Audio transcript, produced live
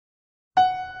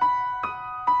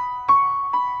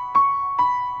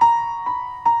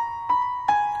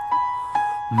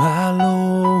My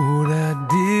Lord, I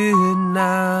did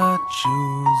not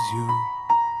choose you,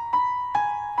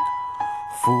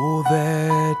 for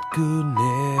that could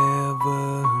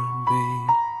never be.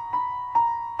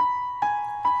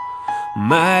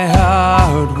 My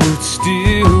heart would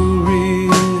still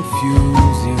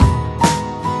refuse you,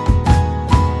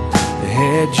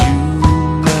 had you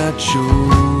not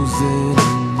chosen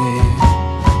me.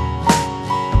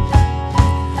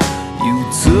 You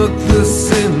took the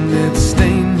sin that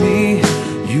stained me,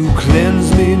 you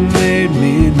cleansed me, made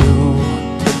me new.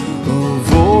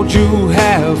 Of old you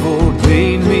have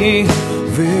ordained me,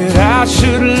 that I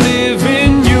should live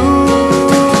in you.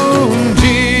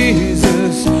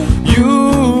 Jesus,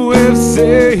 you have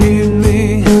saved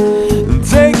me,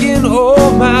 taking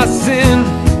all my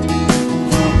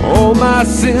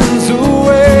sins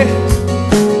away.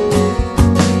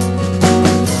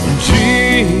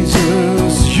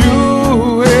 Jesus,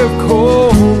 you have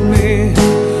called me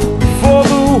before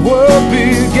the world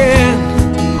began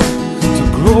to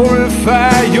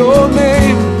glorify your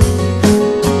name.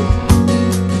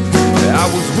 I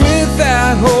was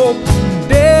without hope,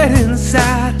 dead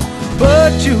inside,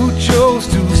 but you chose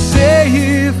to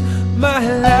save my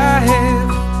life.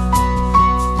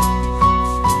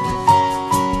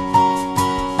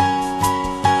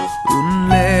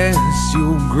 Unless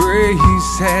your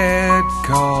grace had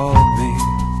called me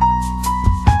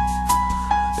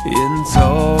into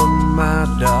my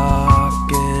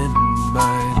darkened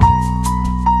mind,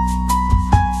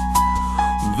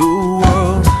 the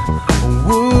world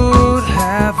would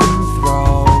have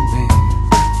enthralled me.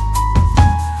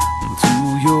 To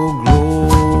your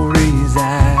glories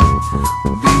I'd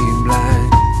be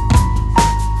blind.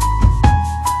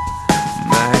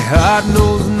 My heart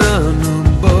knows none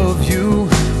above you,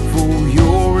 for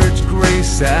your rich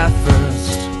grace I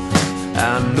thirst.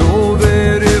 I know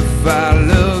that if I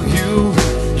love you,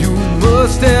 you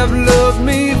must have loved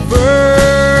me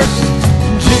first.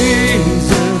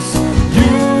 Jesus,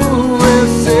 you have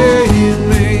saved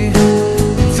me,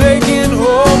 taking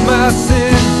all my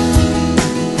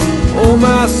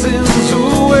sins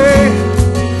away.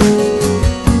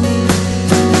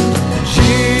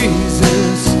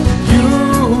 Jesus, you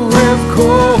have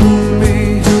called me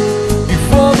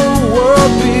before the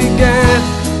world began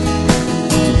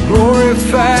to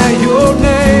glorify your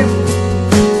name.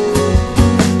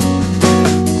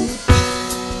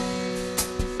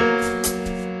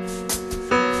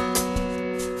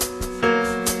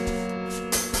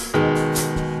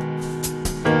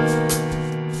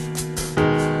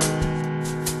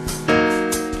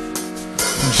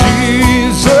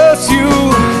 Jesus, you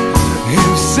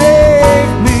have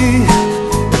saved me,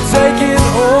 taking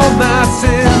all my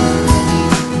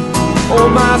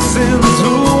sins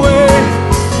away.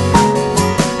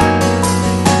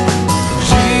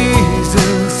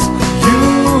 Jesus, you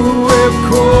have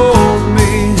called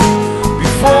me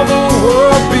before the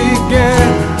world began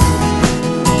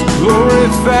to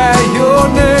glorify your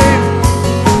name.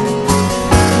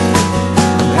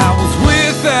 I was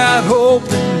without hope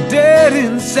and dead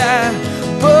inside,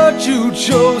 but you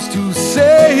chose to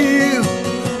save.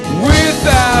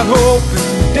 Without hope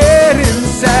and dead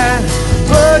inside,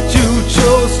 but you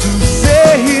chose to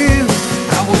save.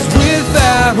 I was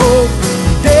without hope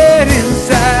and dead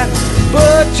inside,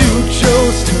 but you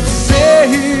chose to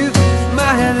save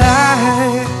my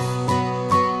life.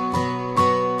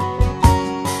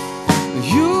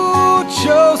 You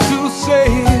chose